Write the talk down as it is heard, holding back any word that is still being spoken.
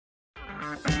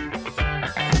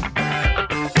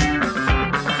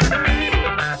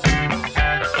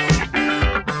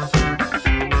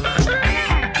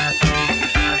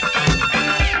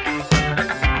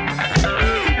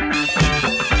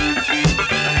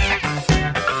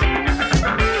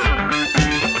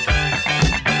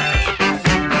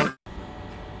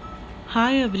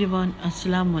Hi everyone,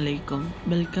 Assalamu alaikum.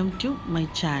 Welcome to my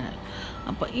channel.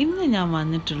 അപ്പോൾ ഇന്ന് ഞാൻ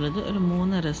വന്നിട്ടുള്ളത് ഒരു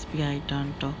 3 റെസിപ്പി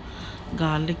ആയിട്ടാണ് കേട്ടോ.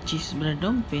 ഗാർലിക് ചീസ്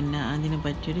ബ്രെഡും പിന്നെ അതിന്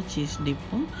പറ്റിയൊരു ചീസ്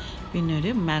ഡിപ്പും പിന്നെ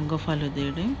ഒരു മാംഗോ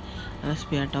ഫലൂദയുടെയും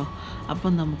റെസിപ്പി ആട്ടോ.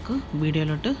 അപ്പോൾ നമുക്ക്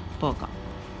വീഡിയോയിലോട്ട് പോകാം.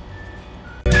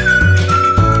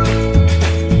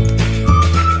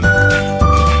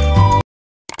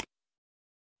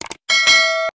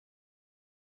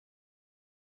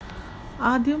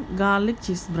 ആദ്യം ഗാർലിക്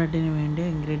ചീസ് ബ്രെഡിന് വേണ്ടിയ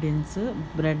ഇൻഗ്രീഡിയൻസ്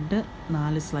ബ്രെഡ്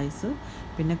 4 സ്ലൈസ്,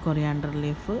 പിന്നെ കൊറിയാണ്ടർ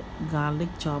ലീഫ്,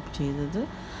 ഗാർലിക് ചോപ്പ് ചെയ്തത്,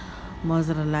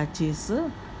 മൊസറല്ല ചീസ്,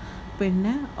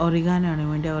 പിന്നെ ഒറിഗാനോ ആണ്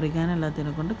വേണ്ടി. ഒറിഗാനോ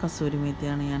എല്ലാത്തിനെ കൊണ്ട് കസൂരി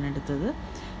മേത്തിയാണ് ഞാൻ എടുത്തത്.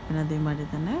 പിന്നെ അതേമാതിരി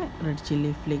തന്നെ റെഡ്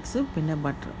ചില്ലി ഫ്ലേക്സ്, പിന്നെ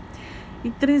ബട്ടർ.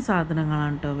 ഇത്രയും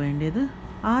സാധനങ്ങളാണ് കേട്ടോ വേണ്ടത്.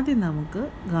 ആദ്യം നമുക്ക്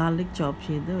ഗാർലിക് ചോപ്പ്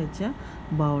ചെയ്ത് വെച്ച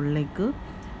ബൗളിലേക്ക്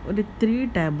ഒരു 3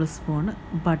 ടേബിൾ സ്പൂൺ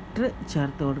ബട്ടർ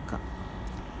ചേർത്ത് കൊടുക്കാം.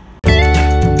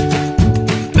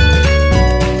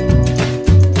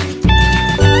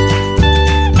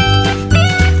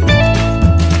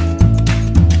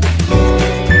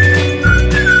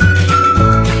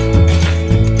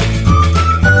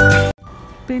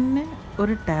 പിന്നെ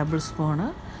ഒരു ടേബിൾ സ്പൂണ്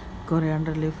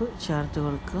കൊറിയാണ്ടർ ലീഫ് ചേർത്ത്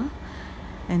കൊടുക്കുക.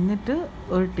 എന്നിട്ട്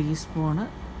ഒരു ടീസ്പൂണ്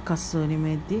കസൂരി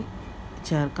മേത്തി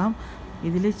ചേർക്കാം.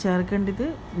 ഇതിൽ ചേർക്കേണ്ടത്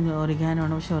ഒറിഗാനോ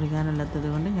ആണ്, പക്ഷേ ഒറിഗാനോ ഇല്ലാത്തത്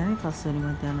കൊണ്ട് ഞാൻ കസൂരി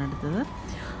മേത്തിയാണ് എടുത്തത്.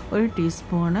 ഒരു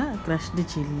ടീസ്പൂണ് ക്രഷ്ഡ്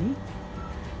ചില്ലി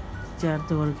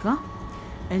ചേർത്ത് കൊടുക്കുക.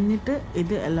 എന്നിട്ട്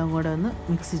ഇത് എല്ലാം കൂടെ ഒന്ന്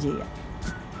മിക്സ് ചെയ്യാം.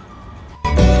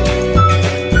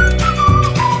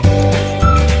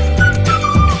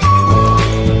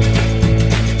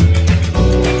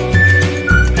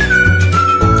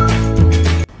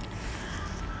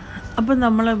 അപ്പോൾ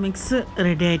നമ്മൾ മിക്സ്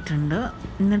റെഡി ആയിട്ടുണ്ട്.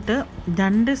 എന്നിട്ട്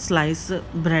 2 സ്ലൈസ്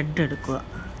ബ്രെഡ് എടുക്കുക.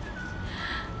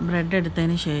 ബ്രെഡ്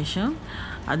എടുത്തതിന് ശേഷം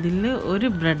അതിൽ ഒരു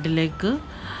ബ്രെഡിലേക്ക്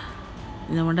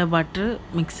നമ്മുടെ ബട്ടർ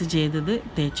മിക്സ് ചെയ്തത്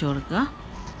തേച്ച് കൊടുക്കുക.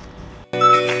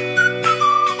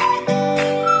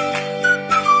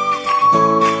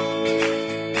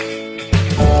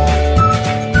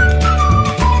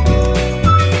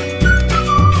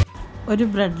 ഒരു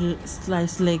ബ്രെഡ്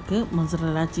സ്ലൈസിലേക്ക്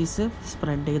മൊസറല്ല ചീസ്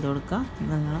സ്പ്രെഡ് ചെയ്ത് കൊടുക്കുക.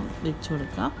 നല്ലോണം വെച്ച്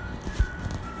കൊടുക്കുക.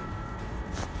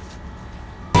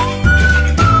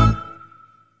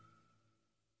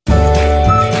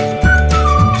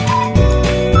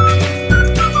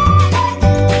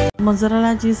 മൊസറല്ല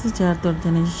ചീസ് ചേർത്ത്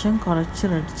കൊടുത്തതിന് ശേഷം കുറച്ച്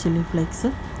റെഡ് ചില്ലി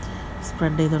ഫ്ലേക്സ്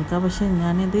സ്പ്രെഡ് ചെയ്ത് കൊടുക്കുക. പക്ഷേ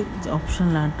ഞാനിത്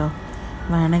ഓപ്ഷനിലാണ് കേട്ടോ,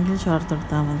 വേണമെങ്കിൽ ചേർത്ത്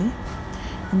കൊടുത്താൽ മതി.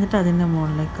 എന്നിട്ട് അതിൻ്റെ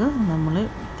മുകളിലേക്ക് നമ്മൾ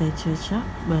തേച്ച് വെച്ച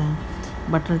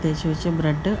ബട്ടർ തേച്ച് വെച്ച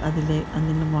ബ്രെഡ്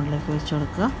അതിൻ്റെ മുകളിലേക്ക് വെച്ച്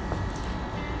കൊടുക്കുക.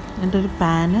 എന്നിട്ടൊരു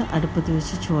പാന് അടുപ്പത്ത്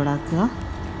വെച്ച് ചൂടാക്കുക.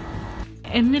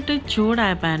 എന്നിട്ട്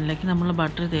ചൂടായ പാനിലേക്ക് നമ്മൾ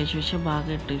ബട്ടർ തേച്ച് വെച്ച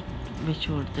ഭാഗം ഇട്ട് വെച്ച്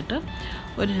കൊടുത്തിട്ട്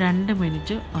ഒരു 2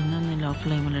 മിനിറ്റ് ഒന്ന് ലോ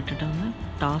ഫ്ലെയിമിലിട്ടിട്ട് ഒന്ന്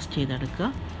ടോസ്റ്റ്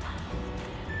ചെയ്തെടുക്കുക.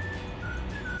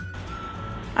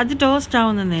 അത് ടോസ്റ്റ്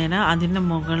ആവുന്ന നേരം അതിൻ്റെ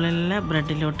മുകളിലെ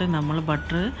ബ്രെഡിലോട്ട് നമ്മൾ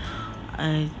ബട്ടർ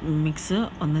മിക്സ്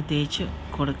ഒന്ന് തേച്ച്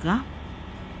കൊടുക്കുക.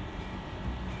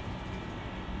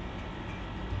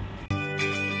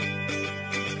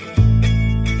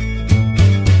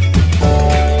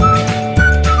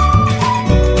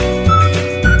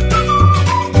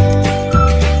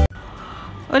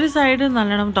 ഒരു സൈഡ്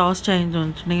നല്ലോണം ടോസ്റ്റ് ആയി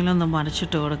തോന്നിയിട്ടുണ്ടെങ്കിൽ ഒന്ന്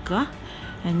മറിച്ചിട്ട് കൊടുക്കുക.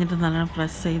 എന്നിട്ട് നല്ലോണം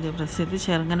പ്രസ് ചെയ്ത്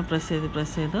ചെറുങ്ങനെ പ്രസ്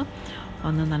ചെയ്ത്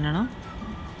ഒന്ന് നല്ലോണം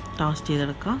ടോസ്റ്റ്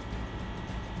ചെയ്തെടുക്കുക.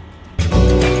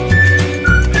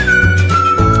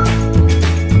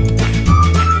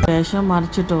 ശേഷം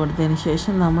മറിച്ചിട്ട് കൊടുത്തതിന്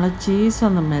ശേഷം നമ്മൾ ചീസ്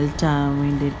ഒന്ന് മെൽറ്റ് ആകാൻ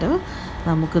വേണ്ടിയിട്ട്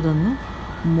നമുക്കിതൊന്ന്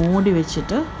മൂടി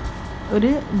വെച്ചിട്ട്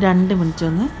ഒരു 2 മിനിറ്റ്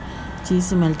ഒന്ന്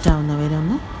ചീസ് മെൽറ്റ് ആവുന്ന വരെ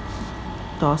ഒന്ന്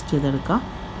ടോസ്റ്റ് ചെയ്തെടുക്കാം.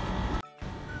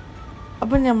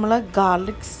 അപ്പം നമ്മൾ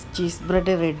ഗാർലിക് ചീസ്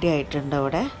ബ്രെഡ് റെഡി ആയിട്ടുണ്ട്.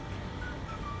 അവിടെ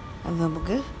അത്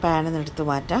നമുക്ക് പാനിൽ നിന്ന് എടുത്ത്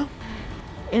മാറ്റാം.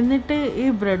 എന്നിട്ട് ഈ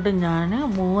ബ്രെഡ് ഞാൻ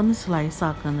 3 സ്ലൈസ്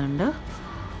ആക്കുന്നുണ്ട്.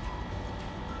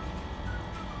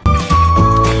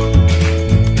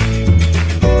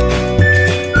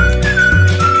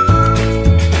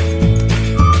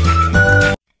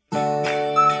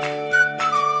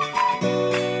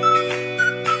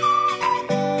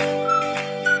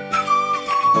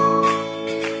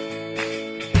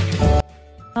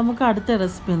 നമുക്ക് അടുത്ത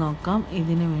റെസിപ്പി നോക്കാം.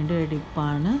 ഇതിന് വേണ്ടി ഒരു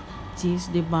ഡിപ്പാണ്,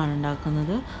 ചീസ് ഡിപ്പാണ്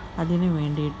ഉണ്ടാക്കുന്നത്. അതിന്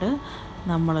വേണ്ടിയിട്ട്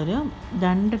നമ്മളൊരു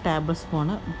 2 ടേബിൾ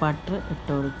സ്പൂണ് ബട്ടർ ഇട്ട്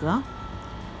കൊടുക്കുക.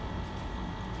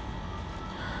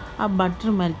 ആ ബട്ടർ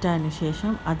മെൽറ്റായതിന്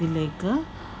ശേഷം അതിലേക്ക്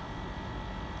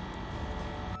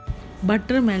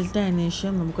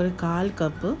നമുക്കൊരു 1/4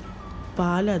 കപ്പ്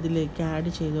പാൽ അതിലേക്ക് ആഡ്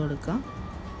ചെയ്ത് കൊടുക്കാം.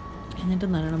 എന്നിട്ട്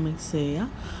നല്ലോണം മിക്സ് ചെയ്യുക.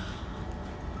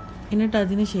 എന്നിട്ട്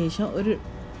അതിന് ശേഷം ഒരു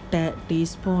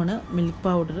ടീസ്പൂണ് മിൽക്ക്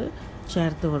പൗഡർ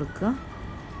ചേർത്ത് കൊടുക്കുക.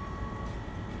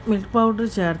 മിൽക്ക് പൗഡർ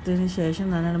ചേർത്തതിന് ശേഷം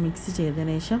നല്ലോണം മിക്സ്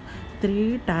ചെയ്തതിന് ശേഷം 3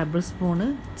 ടേബിൾ സ്പൂണ്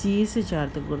ചീസ്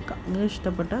ചേർത്ത് കൊടുക്കുക. നിങ്ങൾക്ക്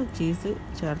ഇഷ്ടപ്പെട്ട ചീസ്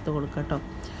ചേർത്ത് കൊടുക്കുക കേട്ടോ.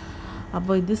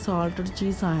 അപ്പോൾ ഇത് സോൾട്ടഡ്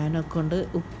ചീസ് ആയതിനെ കൊണ്ട്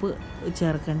ഉപ്പ്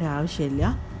ചേർക്കേണ്ട ആവശ്യമില്ല.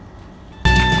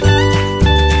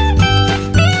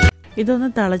 ഇതൊന്ന്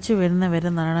തിളച്ച് വരുന്ന വരെ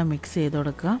നല്ലോണം മിക്സ് ചെയ്ത്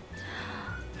കൊടുക്കുക.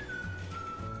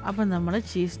 അപ്പം നമ്മൾ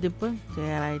ചീസ് ഡിപ്പ്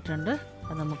തയ്യാറായിട്ടുണ്ട്.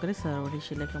 അത് നമുക്കൊരു സെർവ്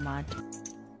ഡിഷിലേക്ക് മാറ്റാം.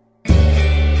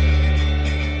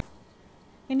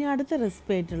 ഇനി അടുത്ത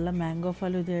റെസിപ്പി ആയിട്ടുള്ള മാംഗോ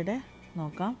ഫലൂദയുടെ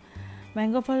നോക്കാം.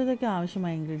 മാംഗോ ഫലൂദയ്ക്ക്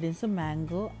ആവശ്യമായ ഇൻഗ്രീഡിയൻസ്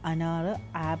മാംഗോ, അനാർ,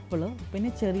 ആപ്പിൾ, പിന്നെ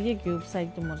ചെറിയ ക്യൂബ്സ്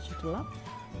ആയിട്ട് മുറിച്ചിട്ടുള്ള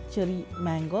ചെറിയ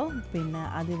മാംഗോ, പിന്നെ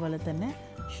അതേപോലെ തന്നെ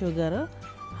ഷുഗർ,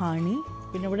 ഹണി,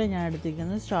 പിന്നെ ഇവിടെ ഞാൻ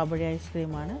എടുത്തിരിക്കുന്നത് സ്ട്രോബെറി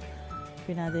ഐസ്ക്രീമാണ്,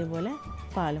 പിന്നെ അതേപോലെ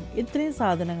പാലും. ഇത്രയും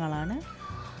സാധനങ്ങളാണ്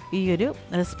ഈ ഒരു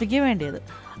റെസിപ്പിക്ക് വേണ്ടിയത്.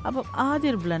 അപ്പം ആദ്യം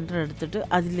ഒരു ബ്ലെൻഡർ എടുത്തിട്ട്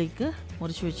അതിലേക്ക്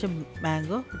മുറിച്ച് വെച്ച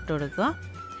മാംഗോ ഇട്ട് കൊടുക്കുക.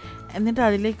 എന്നിട്ട്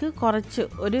അതിലേക്ക് കുറച്ച്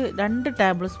ഒരു 2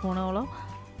 ടേബിൾ സ്പൂണോളം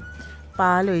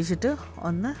പാലൊഴിച്ചിട്ട്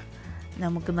ഒന്ന്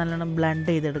നമുക്ക് നല്ലോണം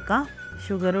ബ്ലെൻഡ് ചെയ്തെടുക്കാം.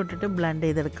 ഷുഗറും ഇട്ടിട്ട് ബ്ലെൻഡ്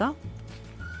ചെയ്തെടുക്കാം.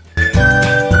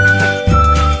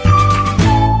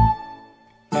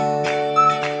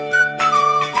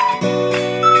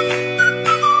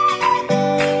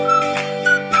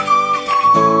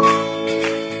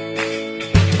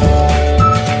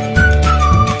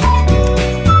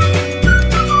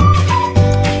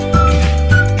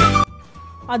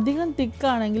 അധികം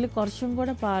തിക്കാണെങ്കിൽ കുറച്ചും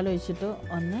കൂടെ പാലൊഴിച്ചിട്ട്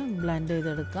ഒന്ന് ബ്ലെൻഡ്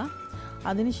ചെയ്തെടുക്കാം.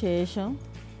 അതിന് ശേഷം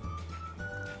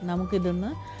നമുക്കിതൊന്ന്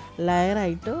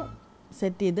ലെയറായിട്ട്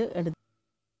സെറ്റ് ചെയ്ത് എടുക്കാം.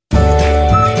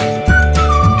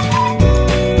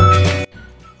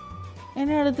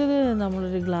 ഇനി അടുത്തത്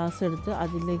നമ്മളൊരു ഗ്ലാസ് എടുത്ത്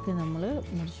അതിലേക്ക് നമ്മൾ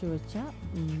മുറിച്ച് വെച്ച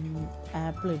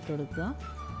ആപ്പിൾ ഇട്ട് കൊടുക്കുക.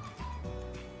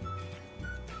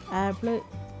 ആപ്പിൾ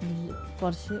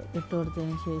കുറച്ച് ഇട്ട്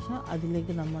കൊടുത്തതിന് ശേഷം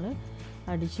അതിലേക്ക് നമ്മൾ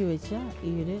അടിച്ചു വെച്ച ഈ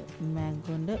ഒരു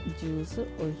മാംഗോൻ്റെ ജ്യൂസ്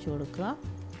ഒഴിച്ചു കൊടുക്കുക.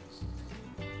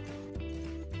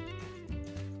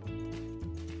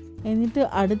 എന്നിട്ട്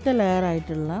അടുത്ത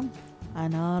ലെയറായിട്ടുള്ള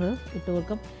അനാർ ഇട്ട്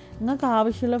കൊടുക്കാം. നിങ്ങൾക്ക്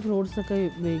ആവശ്യമുള്ള ഫ്രൂട്ട്സൊക്കെ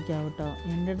ഉപയോഗിക്കാം കേട്ടോ.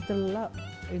 എൻ്റെ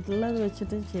അടുത്തുള്ളത്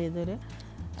വെച്ചിട്ട് ചെയ്തൊരു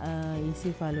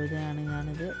ഈസി ഫലൂദയാണ്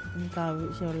ഞാനിത്. നിങ്ങൾക്ക്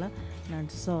ആവശ്യമുള്ള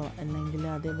നട്ട്സോ അല്ലെങ്കിൽ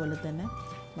അതേപോലെ തന്നെ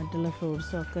മറ്റുള്ള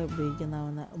ഫ്രൂട്ട്സോ ഒക്കെ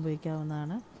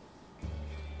ഉപയോഗിക്കാവുന്നതാണ്.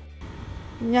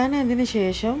 ഞാൻ അതിന്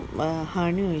ശേഷം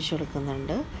ഹണി ഒഴിച്ച്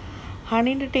കൊടുക്കുന്നുണ്ട്.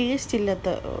 ഹണീൻ്റെ ടേസ്റ്റ്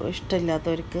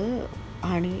ഇഷ്ടമില്ലാത്തവർക്ക്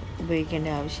ഹണി ഉപയോഗിക്കേണ്ട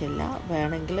ആവശ്യമില്ല.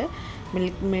 വേണമെങ്കിൽ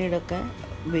മിൽക്ക് മെയ്ഡൊക്കെ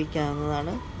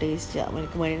ഉപയോഗിക്കാവുന്നതാണ്.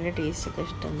 മിൽക്ക് മെയ്ഡിൻ്റെ ടേസ്റ്റൊക്കെ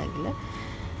ഇഷ്ടമുണ്ടെങ്കിൽ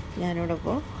ഞാനിവിടെ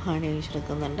ഇപ്പോൾ ഹണി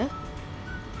ഒഴിച്ചെടുക്കുന്നുണ്ട്.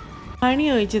 ഹണി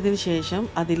ഒഴിച്ചതിന് ശേഷം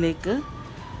അതിലേക്ക്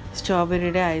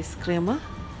സ്ട്രോബെറിയുടെ ഐസ്ക്രീം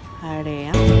ആഡ്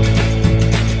ചെയ്യാം.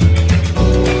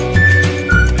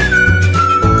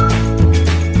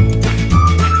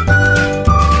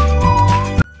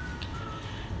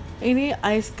 ഇനി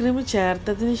ഐസ്ക്രീം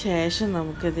ചേർത്തതിന് ശേഷം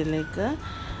നമുക്കിതിലേക്ക്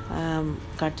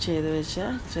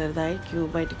ചെറുതായി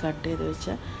ക്യൂബായിട്ട് കട്ട് ചെയ്ത്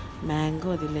വെച്ച മാംഗോ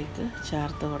അതിലേക്ക്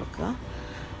ചേർത്ത് കൊടുക്കുക.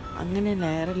 അങ്ങനെ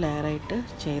ലെയറായിട്ട്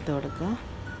ചെയ്ത് കൊടുക്കുക.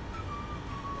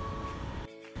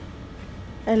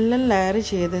 എല്ലാം ലെയർ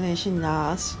ചെയ്തതിന് ശേഷം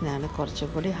ലാസ്റ്റ് ഞാൻ കുറച്ചും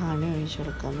കൂടി ഹണി ഒഴിച്ച്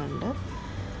കൊടുക്കുന്നുണ്ട്.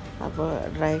 അപ്പോൾ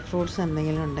ഡ്രൈ ഫ്രൂട്ട്സ്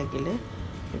എന്തെങ്കിലും ഉണ്ടെങ്കിൽ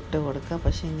ഇട്ട് കൊടുക്കുക.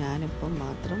 പക്ഷേ ഞാനിപ്പം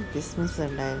മാത്രം കിസ്മിസ്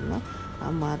ഉണ്ടായിരുന്നു,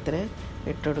 അത് മാത്രമേ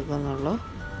ഇട്ട് കൊടുക്കുന്നുള്ളൂ.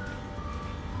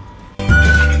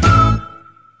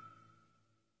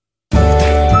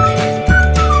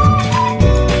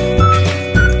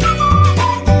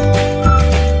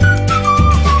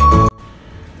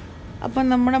 അപ്പം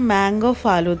നമ്മുടെ മാംഗോ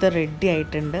ഫലൂദ റെഡി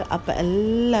ആയിട്ടുണ്ട്. അപ്പോൾ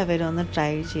എല്ലാവരും ഒന്ന്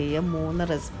ട്രൈ ചെയ്യുക 3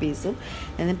 റെസിപ്പീസും.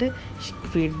 എന്നിട്ട്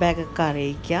ഫീഡ്ബാക്കൊക്കെ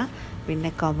അറിയിക്കുക,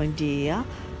 പിന്നെ കമൻറ്റ് ചെയ്യുക,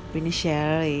 പിന്നെ ഷെയർ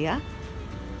ചെയ്യുക.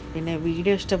 പിന്നെ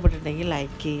വീഡിയോ ഇഷ്ടപ്പെട്ടിട്ടുണ്ടെങ്കിൽ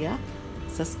ലൈക്ക് ചെയ്യുക,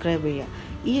 സബ്സ്ക്രൈബ് ചെയ്യുക.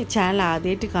 ഈ ചാനൽ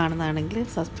ആദ്യമായിട്ട് കാണുന്നതാണെങ്കിൽ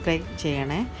സബ്സ്ക്രൈബ്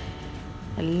ചെയ്യണേ.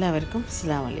 എല്ലാവർക്കും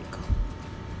അസ്സലാമു അലൈക്കും.